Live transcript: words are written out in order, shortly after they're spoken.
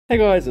Hey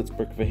guys, it's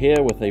brickvir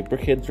here with a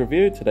Brickheadz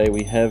review. Today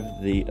we have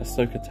the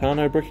Ahsoka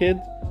Tano Brickhead.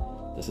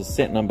 This is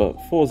set number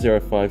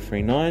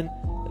 40539.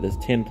 It is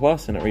 10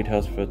 plus and it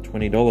retails for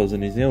 $20 in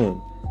New Zealand.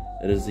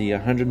 It is the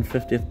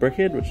 150th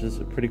Brickhead, which is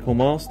a pretty cool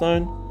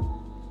milestone.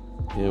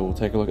 Here we'll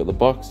take a look at the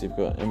box. You've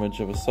got an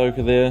image of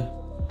Ahsoka there,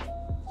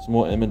 some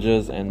more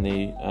images and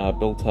the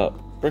built up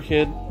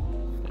Brickhead,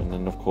 and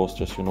then of course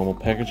just your normal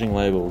packaging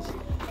labels.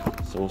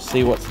 So we'll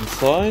see what's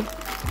inside.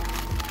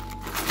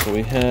 So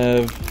we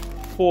have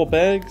 4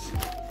 bags,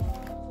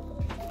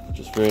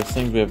 just various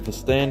things. We have the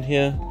stand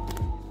here,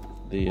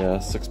 the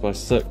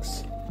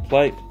 6x6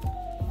 plate,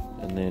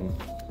 and then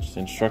just the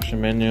instruction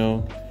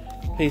manual,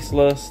 piece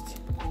list,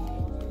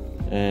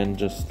 and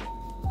just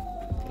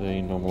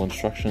the normal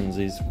instructions.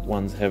 These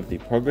ones have the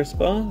progress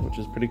bar, which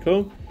is pretty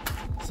cool.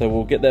 So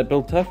we'll get that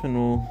built up and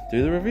we'll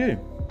do the review.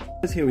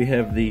 Here we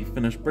have the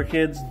finished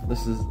Brickheadz.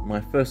 This is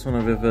my first one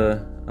I've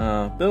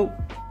ever built,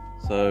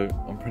 so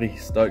I'm pretty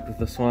stoked with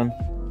this one.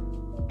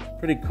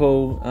 Pretty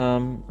cool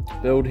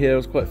build here. It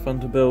was quite fun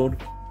to build.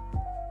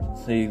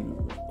 See,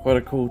 quite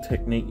a cool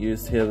technique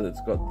used here. That's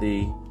got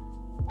the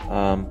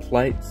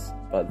plates,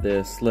 but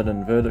they're slid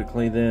in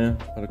vertically there.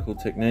 Quite a cool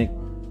technique.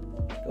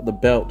 Got the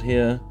belt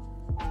here,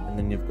 and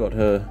then you've got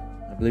her,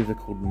 I believe they're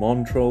called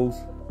montrals.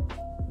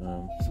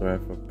 Sorry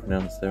if I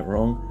pronounced that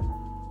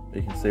wrong.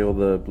 But you can see all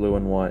the blue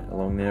and white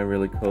along there,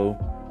 really cool.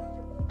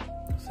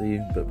 See,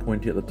 a bit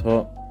pointy at the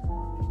top.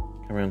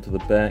 Come around to the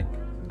back,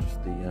 and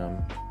just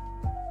the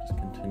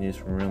continues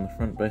from around the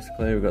front.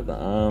 Basically we've got the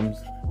arms,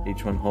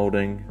 each one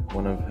holding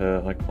one of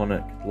her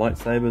iconic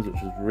lightsabers,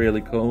 which is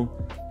really cool.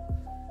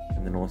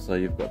 And then also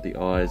you've got the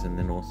eyes, and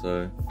then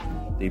also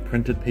the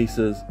printed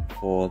pieces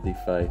for the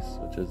face,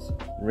 which is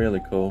really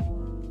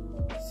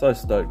cool. So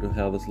stoked with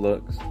how this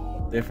looks.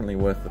 Definitely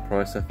worth the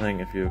price, I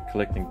think. If you're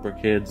collecting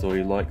Brickheadz or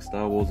you like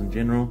Star Wars in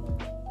general,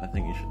 I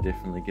think you should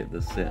definitely get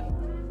this set.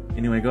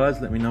 Anyway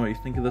guys, let me know what you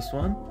think of this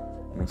one,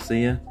 and I'll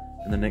see you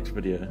in the next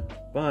video.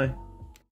 Bye!